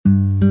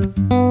The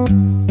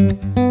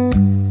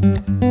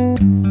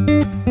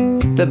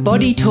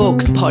Body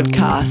Talks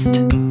podcast.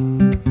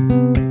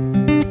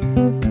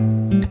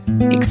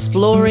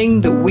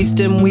 Exploring the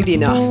wisdom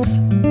within us.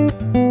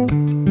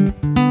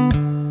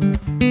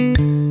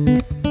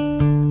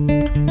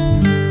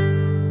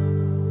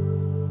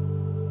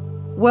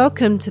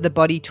 Welcome to the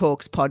Body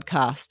Talks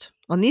podcast.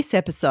 On this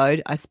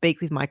episode, I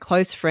speak with my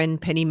close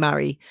friend Penny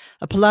Murray,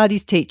 a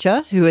Pilates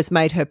teacher who has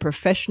made her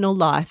professional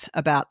life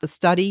about the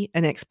study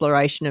and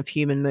exploration of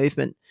human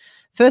movement,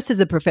 first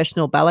as a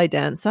professional ballet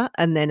dancer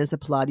and then as a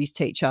Pilates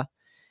teacher.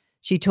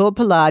 She taught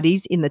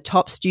Pilates in the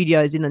top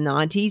studios in the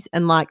 90s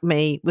and, like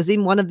me, was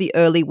in one of the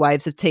early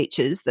waves of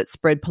teachers that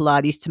spread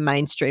Pilates to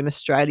mainstream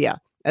Australia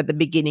at the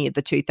beginning of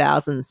the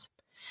 2000s.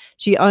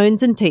 She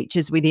owns and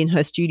teaches within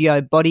her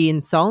studio Body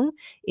in Song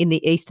in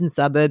the eastern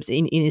suburbs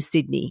in inner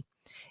Sydney.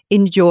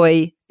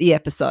 Enjoy the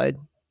episode.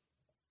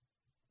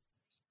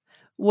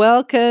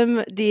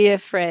 Welcome, dear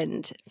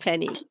friend,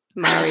 Penny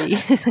Murray.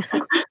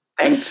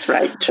 Thanks,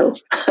 Rachel.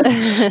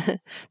 The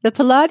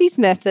Pilates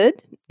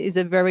method is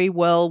a very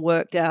well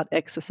worked out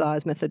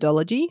exercise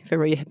methodology for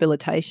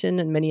rehabilitation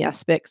and many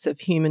aspects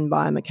of human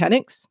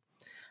biomechanics.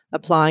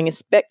 Applying a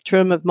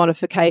spectrum of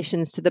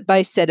modifications to the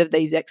base set of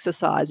these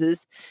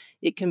exercises,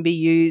 it can be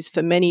used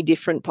for many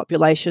different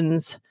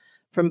populations,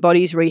 from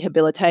bodies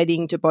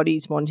rehabilitating to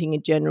bodies wanting a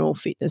general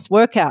fitness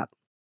workout.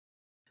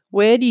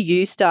 Where do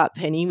you start,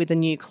 Penny, with a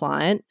new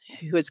client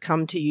who has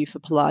come to you for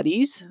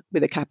Pilates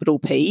with a capital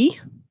P,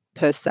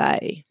 per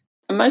se?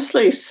 I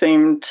mostly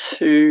seem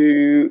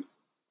to,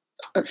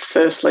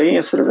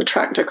 firstly, sort of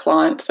attract a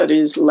client that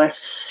is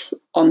less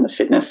on the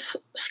fitness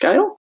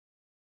scale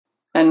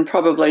and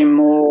probably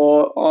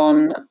more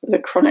on the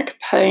chronic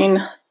pain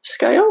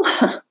scale.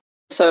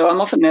 So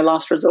I'm often their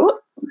last resort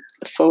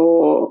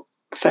for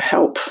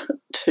help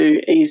to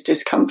ease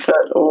discomfort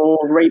or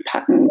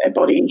repattern their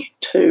body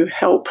to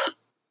help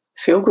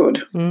feel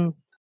good.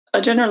 I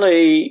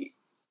generally,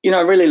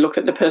 really look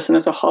at the person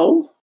as a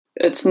whole.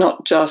 It's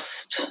not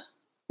just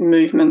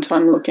movement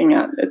I'm looking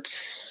at.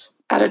 It's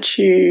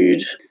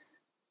attitude,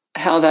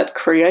 how that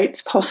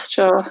creates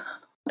posture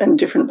and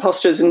different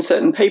postures in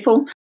certain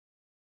people.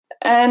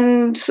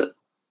 And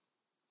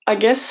I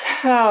guess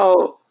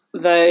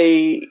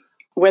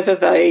whether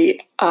they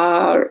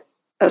are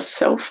a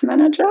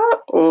self-manager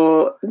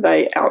or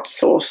they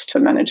outsource to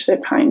manage their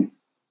pain.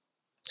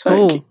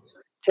 So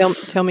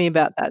tell me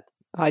about that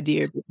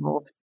idea a bit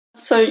more.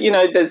 So,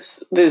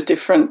 there's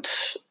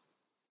different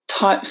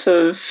types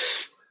of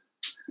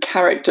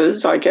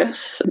characters, I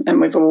guess, and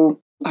we've all,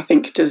 I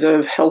think,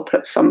 deserve help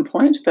at some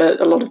point,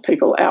 but a lot of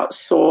people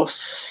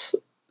outsource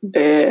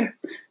their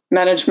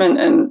management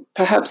and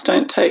perhaps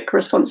don't take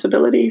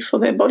responsibility for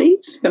their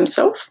bodies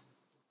themselves.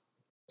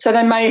 So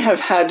they may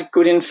have had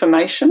good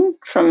information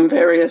from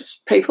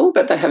various people,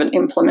 but they haven't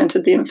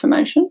implemented the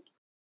information.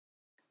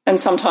 And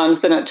sometimes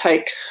then it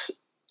takes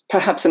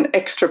perhaps an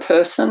extra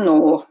person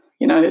or,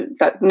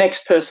 that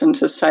next person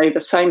to say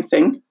the same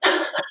thing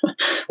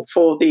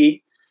for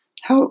the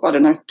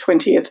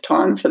 20th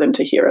time for them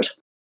to hear it.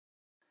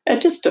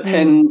 It just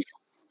depends,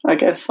 I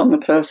guess, on the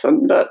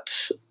person.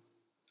 But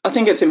I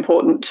think it's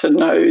important to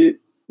know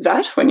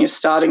that when you're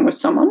starting with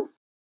someone,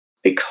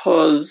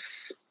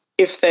 because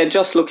if they're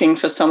just looking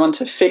for someone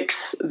to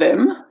fix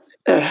them,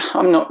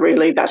 I'm not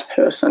really that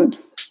person.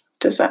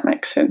 Does that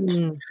make sense?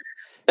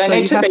 They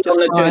need to be on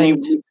the journey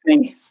with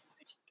me.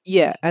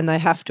 Yeah, and they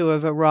have to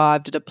have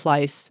arrived at a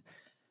place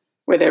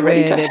where they're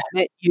ready to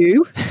met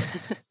you,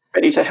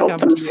 ready to help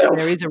themselves.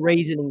 There is a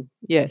reasoning,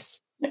 yes.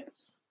 Yeah.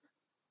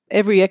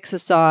 Every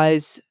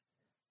exercise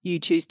you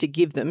choose to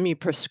give them, you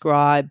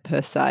prescribe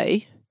per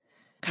se,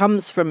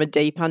 comes from a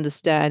deep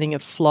understanding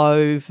of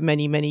flow for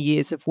many, many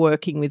years of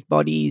working with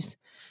bodies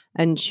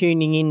and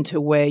tuning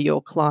into where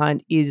your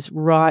client is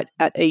right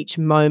at each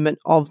moment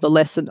of the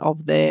lesson,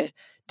 of their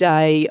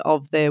day,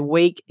 of their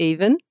week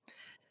even.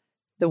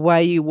 The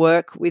way you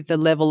work with the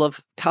level of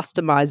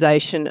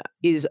customization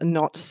is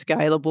not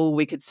scalable,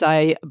 we could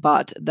say,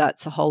 but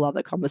that's a whole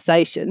other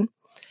conversation.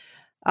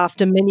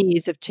 After many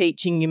years of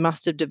teaching, you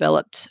must have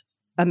developed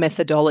a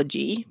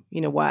methodology,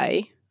 in a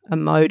way, a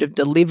mode of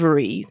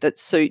delivery that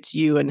suits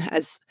you and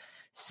has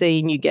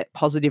seen you get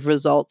positive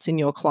results in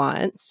your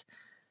clients.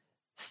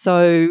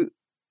 So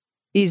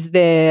is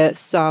there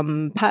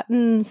some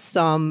patterns,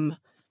 some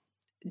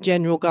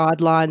general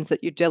guidelines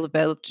that you've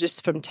developed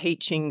just from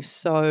teaching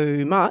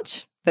so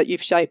much that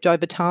you've shaped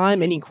over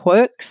time? Any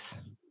quirks?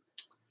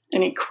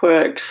 Any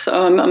quirks?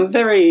 I'm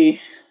very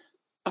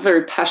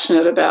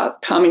passionate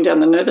about calming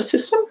down the nervous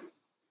system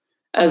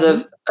as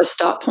a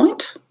start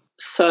point.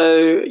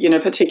 So,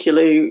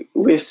 particularly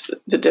with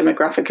the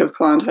demographic of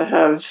client I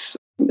have,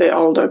 their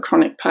older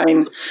chronic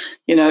pain,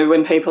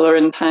 when people are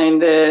in pain,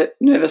 their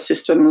nervous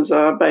systems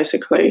are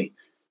basically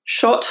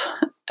shot.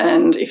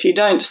 And if you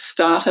don't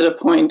start at a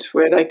point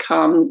where they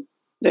calm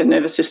their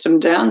nervous system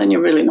down, then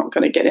you're really not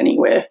going to get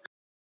anywhere.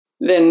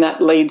 Then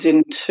that leads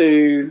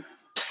into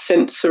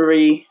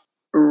sensory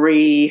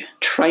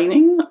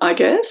retraining, I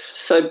guess.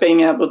 So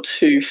being able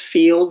to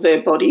feel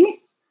their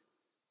body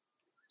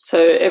So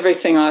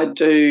everything I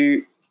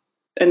do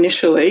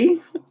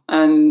initially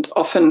and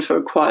often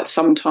for quite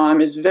some time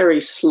is very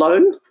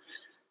slow.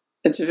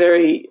 It's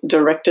very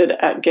directed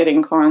at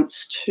getting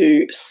clients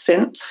to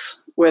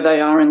sense where they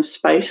are in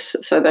space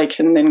so they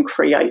can then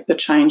create the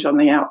change on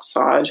the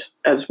outside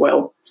as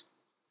well.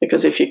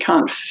 Because if you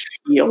can't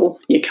feel,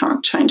 you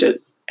can't change it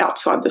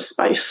outside the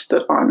space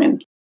that I'm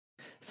in.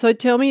 So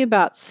tell me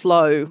about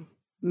slow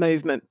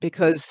movement,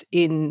 because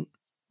in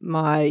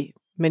my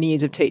many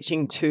years of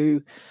teaching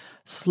too,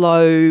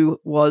 slow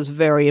was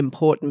very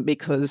important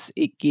because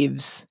it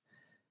gives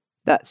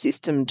that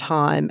system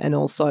time and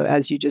also,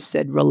 as you just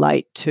said,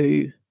 relate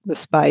to the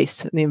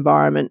space and the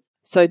environment.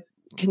 So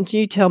can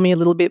you tell me a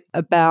little bit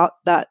about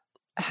that,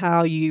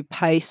 how you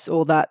pace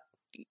or that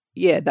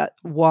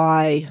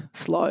why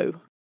slow?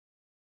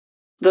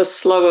 The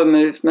slower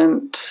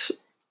movement,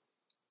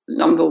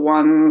 number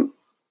one,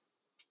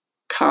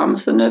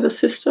 calms the nervous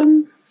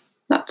system.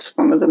 That's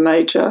one of the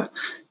major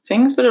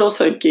things, but it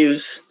also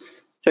gives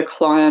the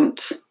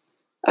client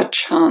a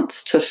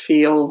chance to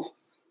feel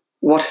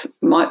what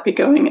might be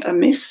going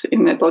amiss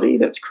in their body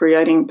that's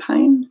creating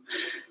pain.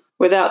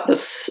 Without the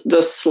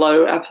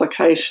slow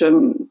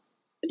application,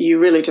 you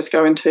really just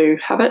go into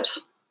habit,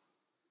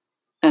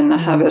 and the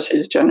habit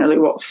is generally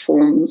what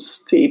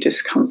forms the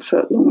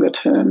discomfort longer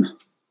term.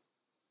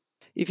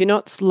 If you're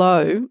not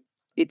slow,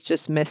 it's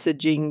just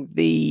messaging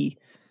the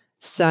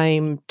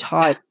same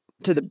type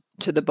to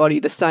the body,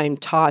 the same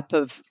type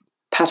of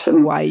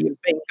Pattern. way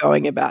you've been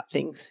going about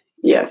things.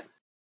 Yeah.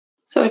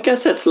 So I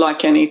guess it's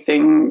like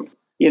anything,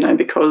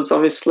 because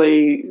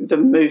obviously the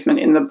movement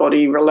in the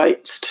body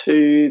relates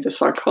to the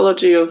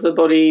psychology of the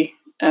body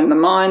and the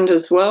mind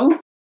as well.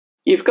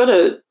 You've got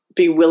to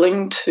be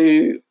willing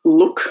to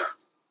look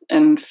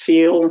and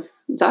feel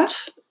that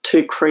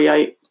to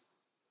create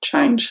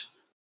change.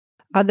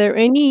 Are there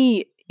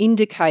any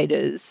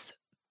indicators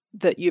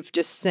that you've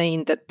just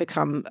seen that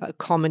become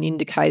common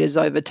indicators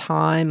over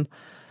time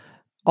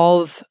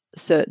of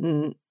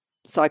certain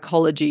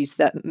psychologies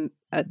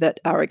that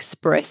are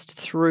expressed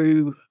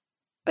through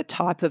a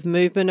type of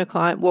movement a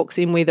client walks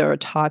in with or a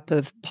type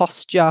of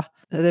posture?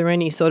 Are there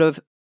any sort of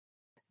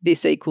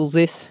this equals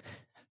this?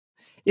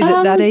 Is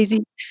it that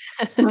easy?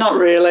 Not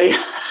really.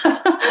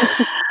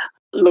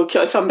 Look,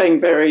 if I'm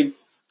being very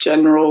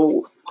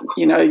general,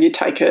 you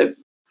take a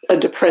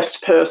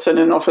depressed person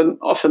and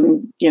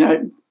often,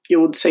 you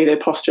would see their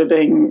posture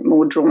being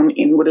more drawn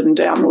inward and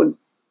downward,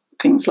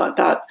 things like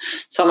that.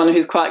 Someone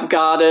who's quite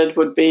guarded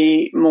would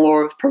be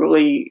more of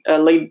probably a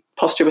lead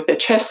posture with their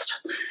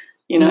chest,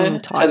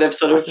 so they've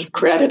sort of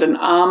created an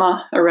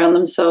armour around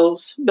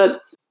themselves.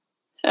 But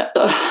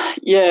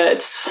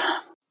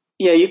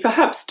you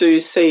perhaps do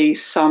see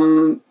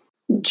some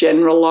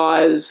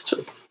generalised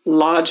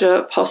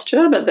larger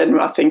posture, but then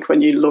I think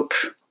when you look,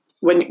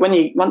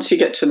 once you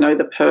get to know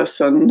the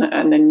person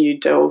and then you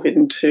delve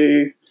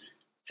into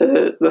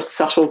the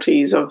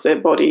subtleties of their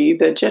body,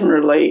 there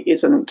generally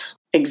isn't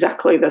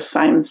exactly the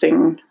same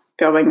thing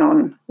going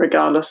on,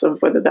 regardless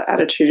of whether the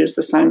attitude is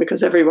the same,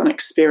 because everyone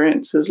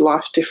experiences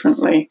life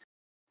differently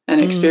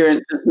and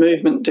experiences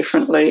movement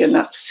differently, and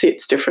that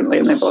sits differently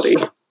in their body.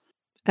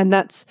 And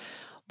that's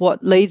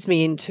what leads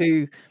me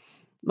into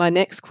my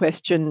next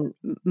question.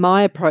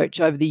 My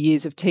approach over the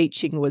years of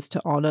teaching was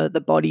to honour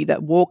the body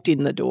that walked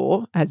in the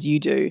door, as you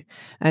do,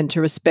 and to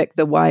respect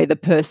the way the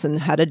person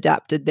had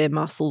adapted their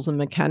muscles and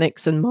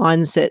mechanics and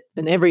mindset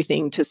and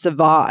everything to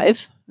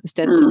survive,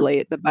 ostensibly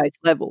at the base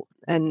level.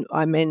 And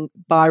I mean,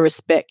 by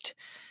respect,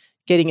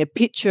 getting a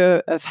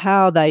picture of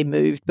how they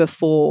moved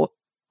before,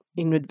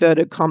 in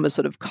inverted commas,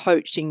 sort of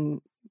coaching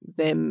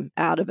them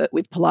out of it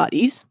with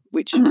Pilates,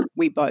 which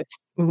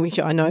which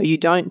I know you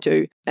don't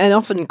do. And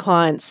often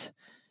clients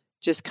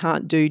just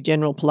can't do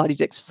general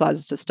Pilates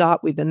exercises to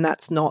start with, and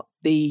that's not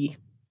the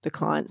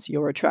clients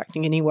you're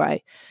attracting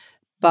anyway.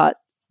 But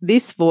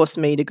this forced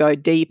me to go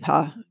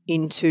deeper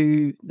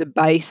into the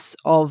base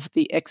of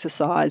the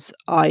exercise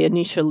I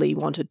initially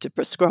wanted to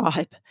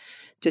prescribe,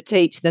 to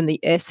teach them the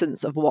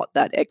essence of what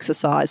that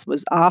exercise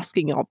was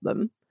asking of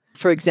them.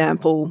 For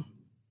example,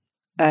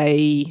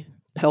 a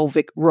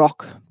pelvic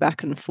rock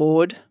back and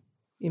forward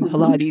in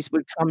Pilates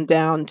would come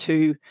down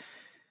to,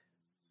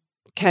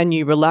 can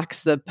you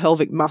relax the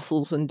pelvic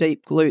muscles and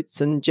deep glutes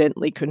and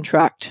gently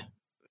contract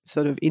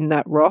sort of in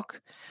that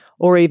rock?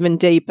 Or even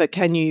deeper,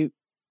 can you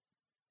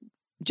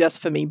just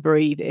for me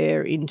breathe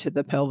air into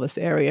the pelvis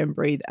area and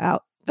breathe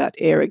out that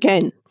air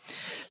again?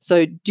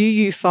 So do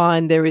you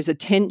find there is a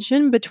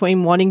tension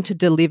between wanting to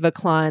deliver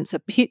clients a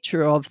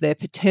picture of their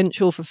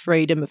potential for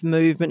freedom of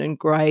movement and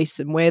grace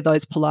and where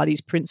those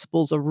Pilates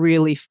principles are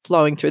really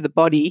flowing through the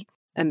body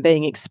and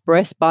being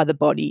expressed by the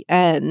body,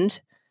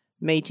 and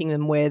meeting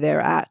them where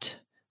they're at,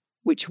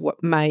 which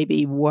may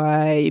be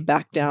way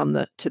back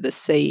down to the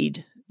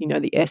seed,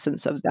 the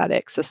essence of that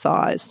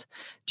exercise?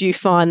 Do you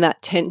find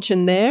that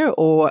tension there,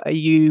 or are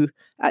you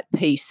at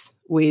peace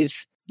with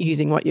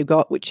using what you've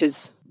got, which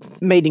is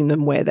meeting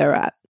them where they're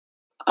at?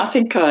 I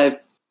think I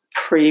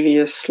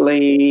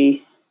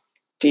previously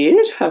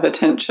did have a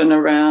tension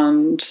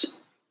around,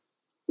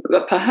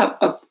 but perhaps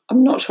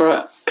I'm not sure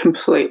I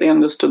completely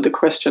understood the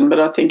question, but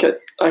I think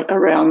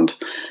around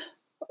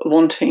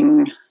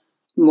wanting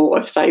more,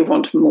 if they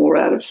want more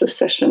out of the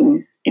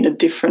session in a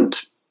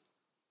different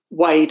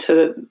way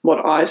to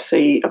what I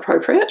see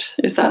appropriate.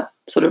 Is that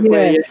sort of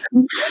where you...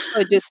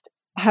 Also just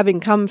having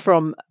come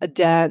from a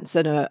dance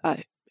and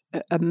a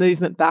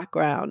movement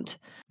background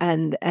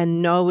and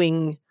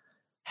knowing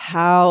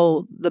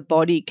how the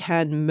body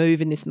can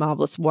move in this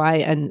marvelous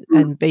way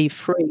and be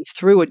free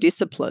through a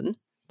discipline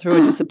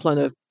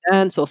of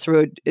dance or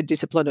through a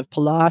discipline of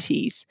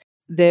Pilates,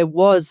 there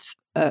was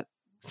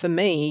for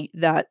me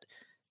that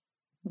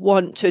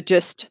want to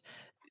just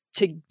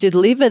to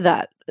deliver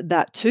that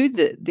to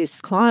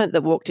this client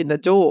that walked in the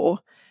door,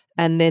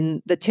 and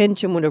then the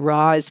tension would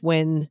arise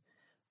when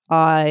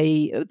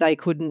they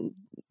couldn't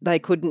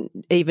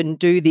even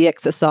do the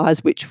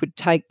exercise which would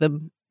take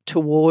them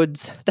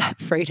towards that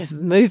freedom of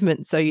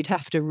movement. So you'd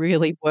have to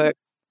really work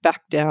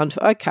back down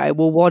to, okay,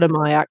 well, what am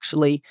I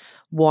actually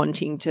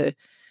wanting to,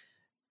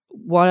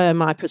 what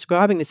am I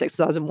prescribing this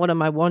exercise and what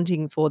am I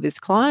wanting for this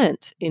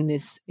client in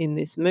this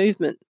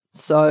movement?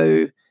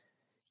 So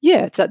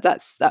yeah,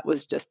 that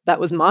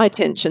was my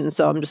attention.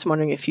 So I'm just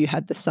wondering if you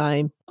had the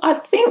same. I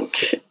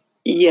think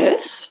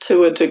yes,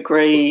 to a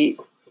degree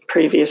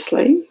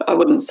previously. I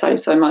wouldn't say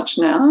so much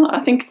now. I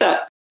think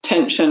that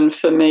tension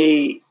for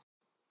me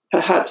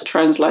perhaps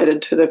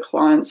translated to the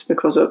clients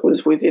because it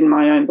was within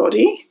my own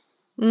body,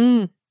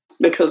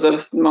 because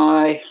of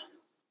my,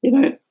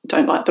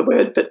 don't like the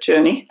word, but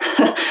journey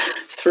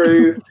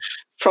through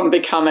from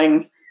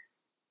becoming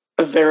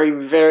a very,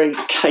 very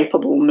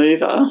capable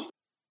mover,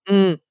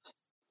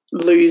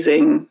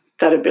 losing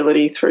that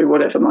ability through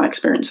whatever my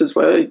experiences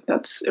were.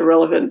 That's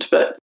irrelevant,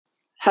 but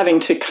having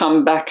to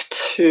come back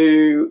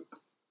to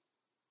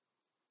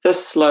the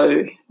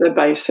slow, the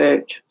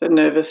basic, the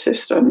nervous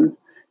system.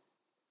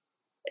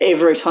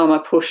 Every time I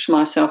pushed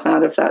myself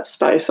out of that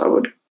space, I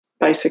would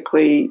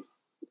basically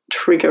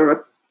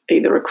trigger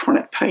either a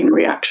chronic pain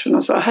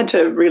reaction. So I had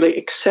to really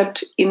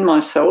accept in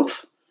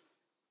myself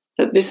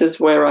that this is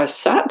where I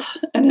sat.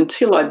 And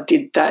until I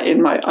did that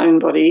in my own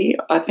body,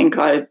 I think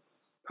I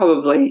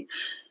probably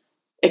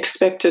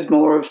expected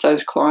more of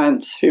those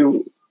clients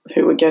who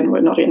again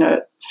were not in a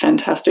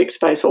fantastic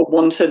space or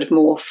wanted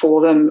more for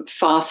them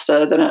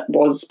faster than it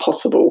was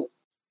possible.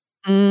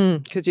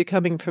 Because you're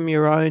coming from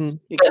your own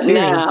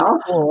experience.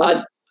 But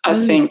now I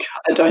think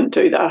I don't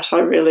do that. I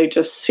really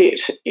just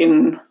sit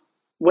in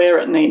where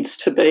it needs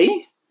to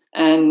be,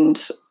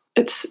 and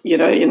it's,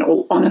 in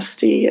all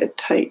honesty, it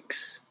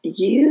takes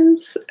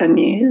years and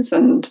years,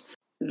 and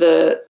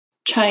the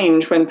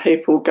change when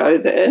people go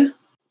there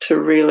to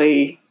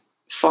really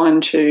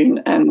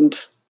fine-tune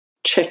and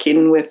check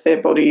in with their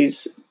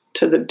bodies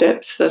to the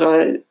depth that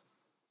I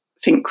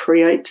think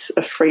creates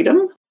a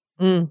freedom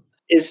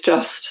is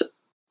just,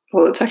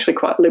 well, it's actually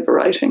quite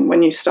liberating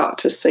when you start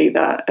to see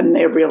that and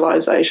their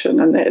realisation,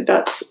 and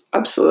that's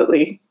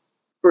absolutely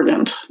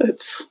brilliant.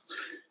 It's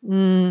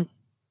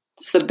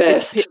the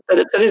best, but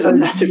it is a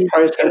massive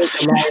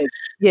process.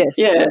 Yes,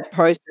 yeah,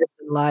 process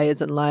and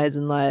layers and layers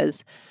and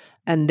layers,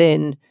 and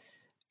then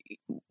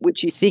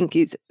which you think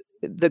is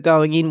the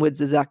going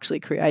inwards is actually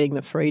creating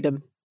the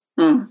freedom.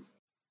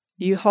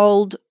 You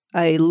hold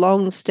a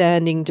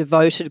long-standing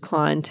devoted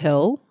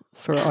clientele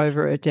for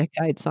over a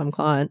decade, some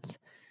clients.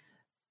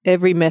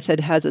 Every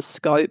method has a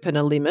scope and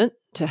a limit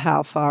to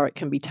how far it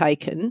can be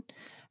taken.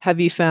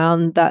 Have you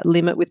found that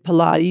limit with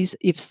Pilates?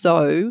 If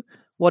so,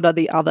 what are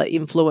the other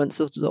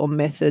influences or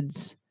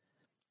methods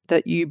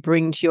that you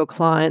bring to your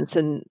clients,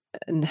 and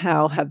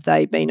how have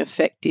they been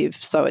effective?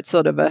 So it's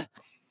sort of a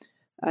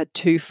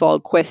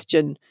twofold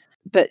question,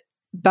 but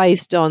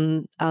based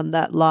on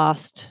that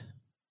last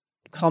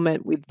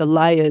comment with the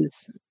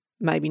layers,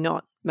 maybe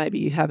not. Maybe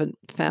you haven't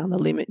found the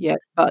limit yet,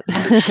 but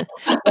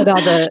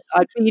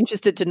I'd be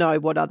interested to know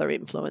what other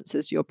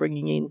influences you're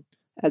bringing in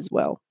as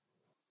well.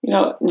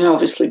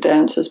 Obviously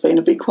dance has been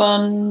a big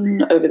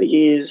one over the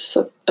years.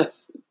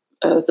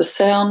 The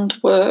sound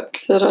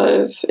work that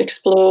I've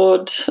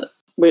explored,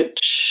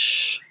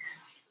 which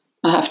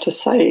I have to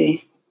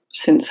say,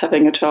 since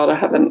having a child, I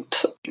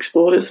haven't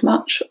explored as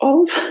much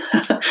of.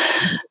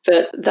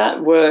 But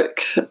that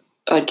work,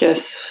 I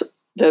guess,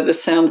 the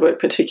sound work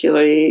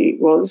particularly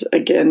was,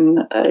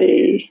 again,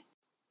 a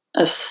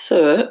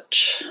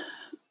search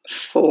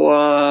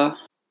for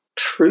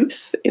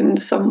truth in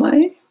some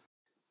way.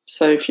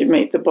 So if you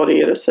meet the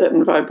body at a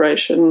certain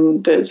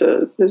vibration, there's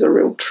a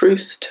real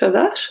truth to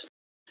that.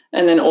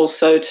 And then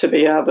also to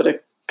be able to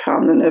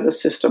calm the nervous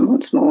system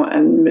once more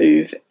and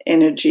move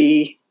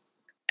energy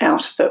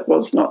out that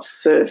was not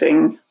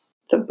serving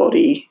the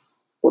body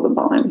or the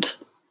mind.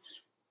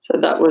 So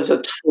that was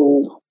a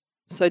tool.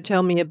 So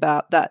tell me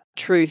about that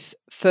truth.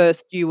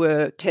 First, you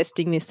were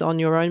testing this on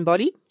your own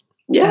body,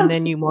 and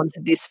then you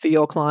wanted this for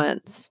your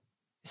clients.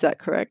 Is that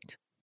correct?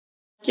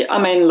 Yeah,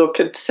 I mean, look,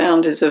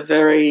 sound is a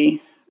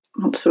very,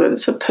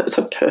 it's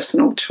a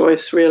personal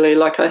choice, really.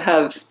 Like, I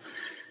have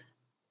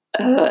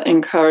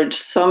encouraged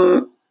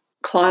some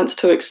clients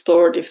to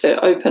explore it if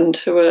they're open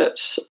to it.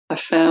 I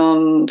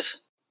found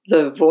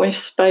the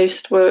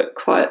voice-based work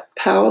quite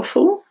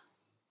powerful.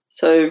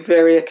 So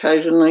very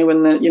occasionally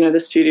when the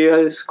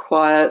studio is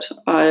quiet,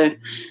 I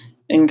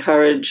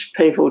encourage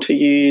people to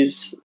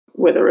use,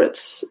 whether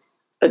it's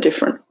a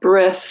different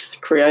breath,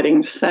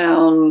 creating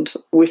sound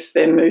with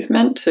their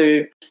movement,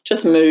 to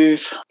just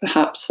move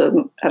perhaps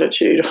an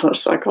attitude or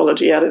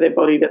psychology out of their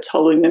body that's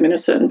holding them in a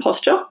certain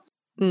posture.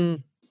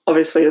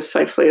 Obviously as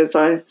safely as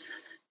I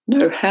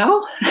know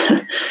how.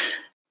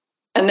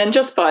 And then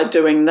just by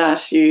doing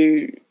that,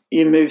 you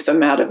move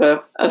them out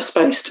of a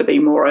space to be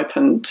more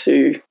open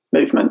to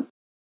movement.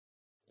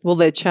 Well,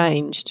 they're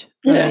changed.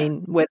 Yeah. I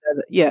mean,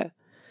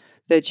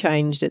 they're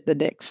changed at the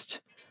next,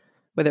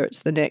 whether it's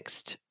the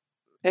next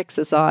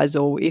exercise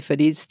or if it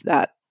is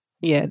that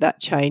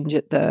change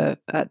at the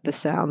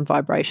sound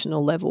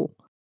vibrational level.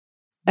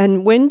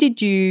 And when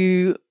did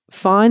you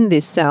find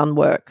this sound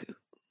work?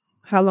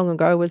 How long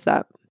ago was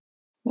that?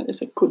 That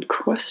is a good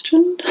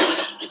question.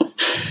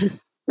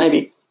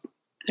 maybe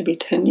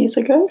 10 years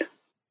ago.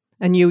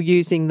 And you're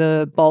using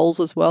the bowls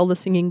as well, the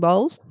singing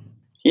bowls?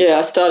 Yeah,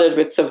 I started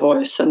with the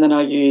voice and then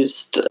I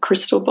used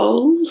crystal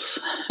bowls,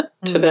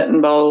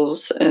 Tibetan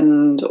bowls,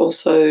 and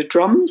also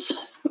drums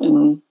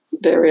and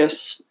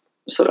various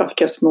sort of, I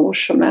guess, more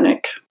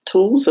shamanic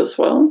tools as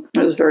well.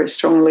 I was very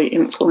strongly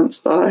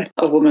influenced by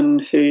a woman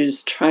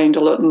who's trained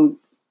a lot in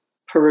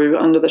Peru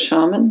under the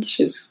shamans.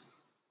 She's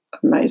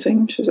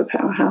amazing. She's a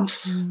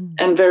powerhouse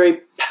and very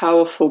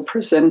powerful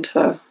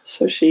presenter.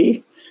 So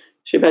she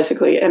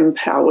basically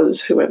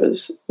empowers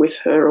whoever's with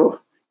her or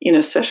in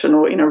a session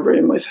or in a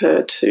room with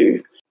her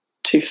to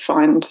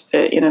find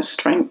their inner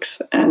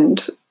strength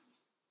and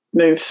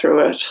move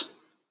through it,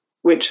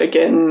 which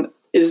again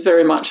is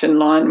very much in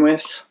line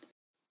with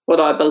what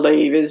I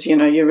believe is,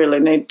 you really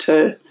need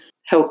to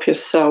help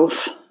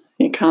yourself.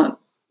 You can't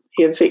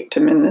be a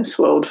victim in this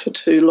world for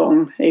too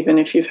long, even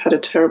if you've had a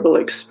terrible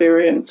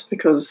experience,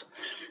 because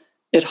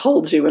it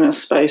holds you in a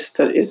space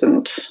that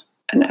isn't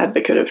an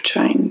advocate of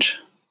change.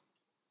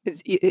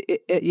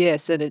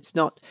 Yes, and it's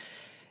not,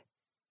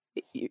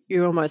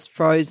 you're almost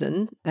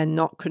frozen and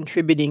not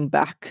contributing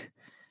back.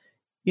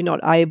 You're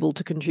not able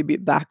to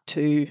contribute back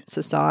to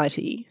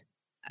society.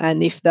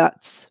 And if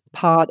that's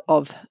part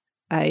of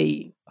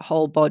a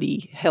whole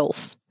body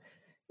health,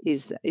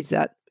 is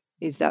that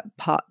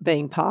part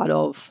being part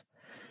of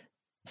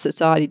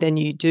society, then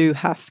you do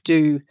have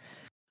to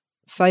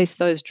face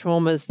those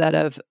traumas that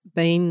have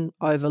been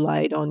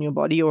overlaid on your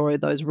body, or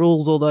those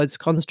rules or those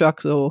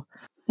constructs, or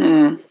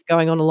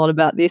going on a lot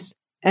about this.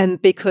 And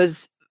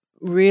because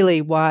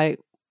really why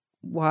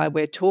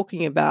we're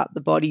talking about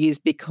the body is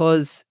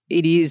because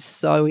it is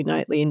so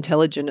innately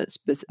intelligent.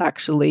 It's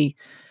actually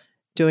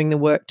doing the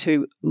work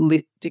to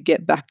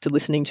get back to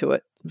listening to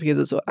it, because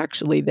it's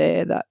actually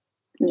there, that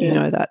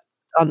that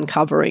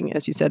uncovering,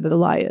 as you said, the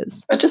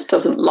layers. It just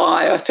doesn't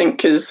lie, I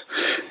think, is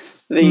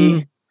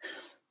the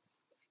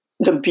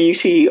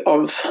beauty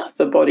of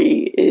the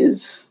body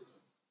is,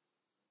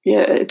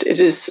 it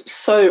is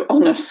so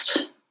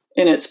honest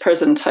in its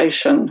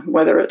presentation,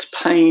 whether it's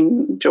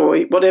pain,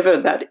 joy, whatever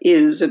that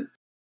is.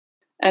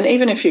 And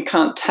even if you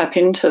can't tap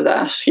into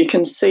that, you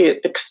can see it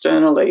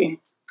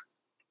externally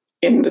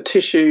in the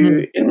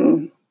tissue,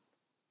 in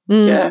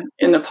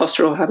the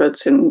postural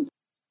habits, in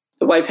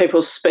the way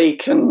people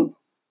speak, and,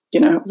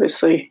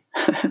 obviously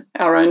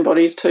our own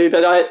bodies too.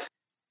 But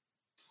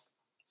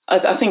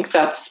I think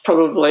that's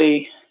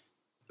probably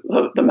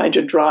the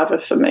major driver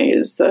for me,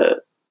 is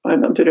that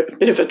I'm a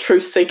bit of a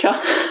truth seeker.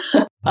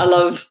 I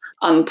love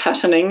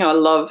unpatterning. I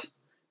love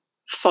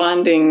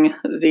finding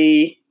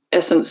the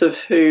essence of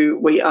who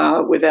we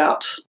are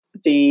without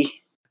I'm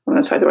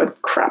going to say the word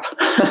crap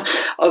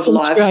of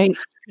life.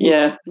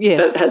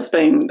 That has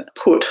been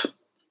put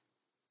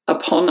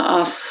upon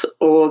us,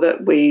 or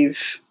that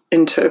we've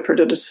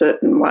interpreted a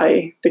certain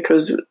way,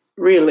 because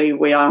really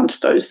we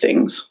aren't those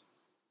things.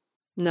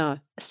 No.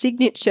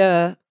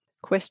 Signature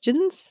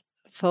questions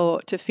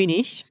to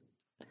finish.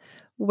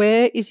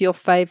 Where is your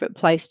favourite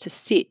place to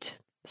sit?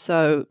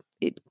 So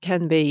it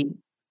can be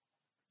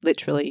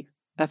literally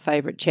a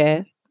favourite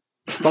chair,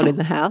 spot in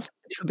the house.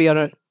 It could be on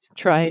a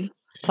train,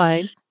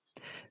 plane,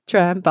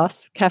 tram,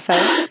 bus,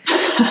 cafe.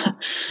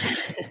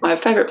 My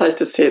favourite place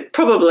to sit,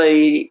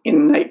 probably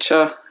in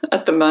nature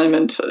at the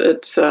moment.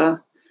 It's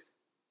a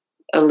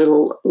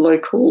little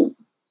local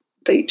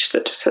beach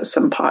that just has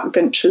some park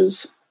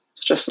benches.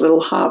 It's just a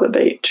little harbour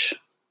beach.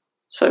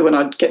 So when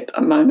I get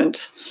a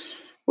moment,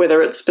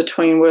 whether it's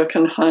between work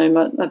and home,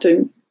 I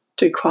do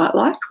quite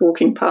like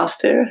walking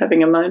past there,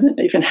 having a moment,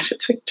 even if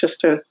it's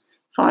just a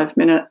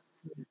 5-minute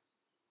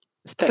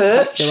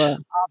spectacular.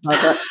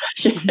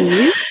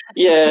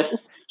 Yeah,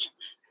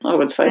 I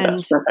would say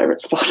that's my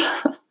favourite spot.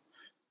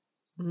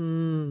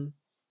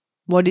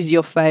 What is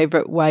your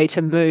favourite way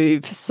to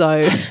move?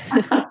 So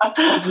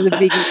this is a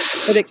big,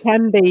 but it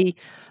can be,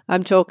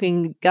 I'm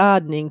talking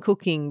gardening,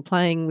 cooking,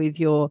 playing with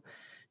your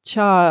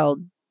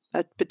child,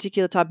 a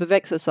particular type of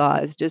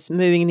exercise, just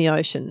moving in the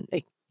ocean.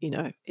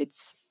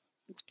 It's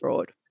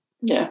broad.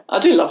 Yeah, I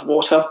do love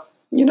water.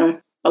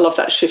 I love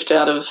that shift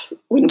out of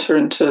winter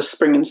into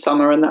spring and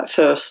summer, and that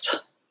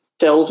first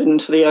delve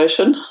into the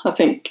ocean. I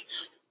think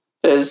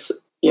there's,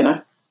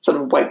 sort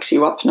of wakes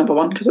you up, number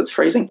one, because it's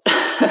freezing.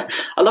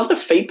 I love the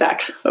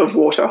feedback of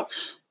water.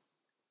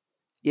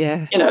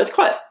 Yeah. It's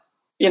quite,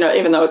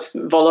 even though it's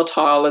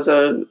volatile as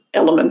a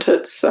element,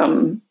 it's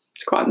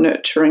quite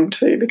nurturing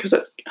too, because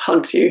it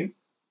hugs you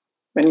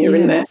when you're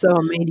in there. It's so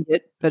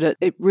immediate, but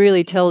it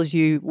really tells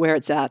you where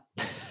it's at.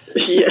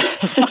 Yeah.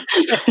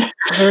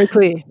 Very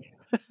clear.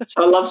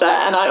 So I love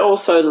that. And I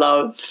also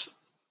love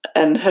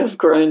and have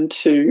grown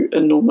to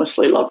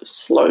enormously love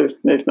slow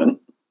movement,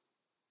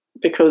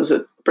 because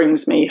it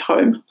brings me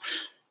home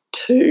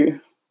to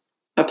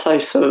a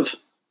place of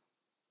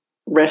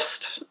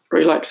rest,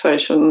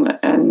 relaxation,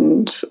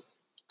 and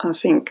I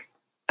think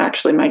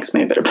actually makes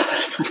me a better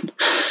person.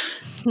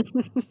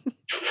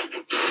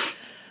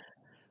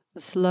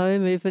 The slow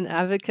movement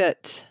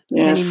advocate,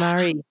 Yes. Penny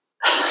Murray.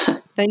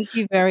 Thank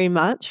you very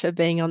much for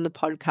being on the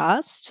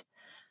podcast.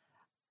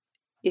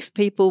 If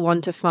people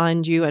want to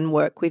find you and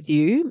work with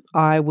you,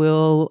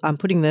 I'm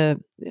putting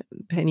the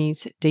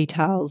Penny's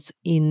details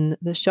in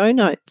the show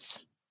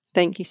notes.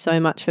 Thank you so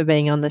much for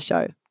being on the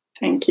show.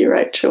 Thank you,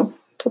 Rachel.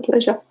 It's a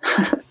pleasure.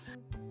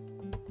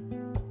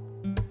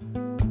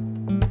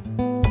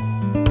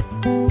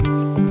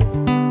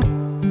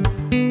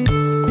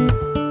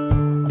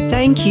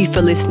 Thank you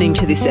for listening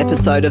to this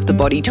episode of The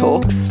Body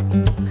Talks.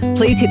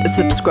 Please hit the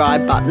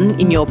subscribe button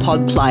in your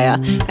pod player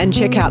and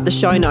check out the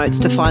show notes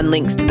to find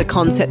links to the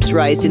concepts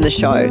raised in the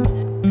show.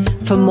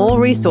 For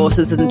more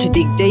resources and to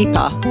dig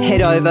deeper,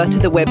 head over to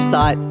the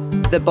website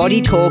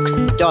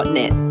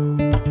thebodytalks.net.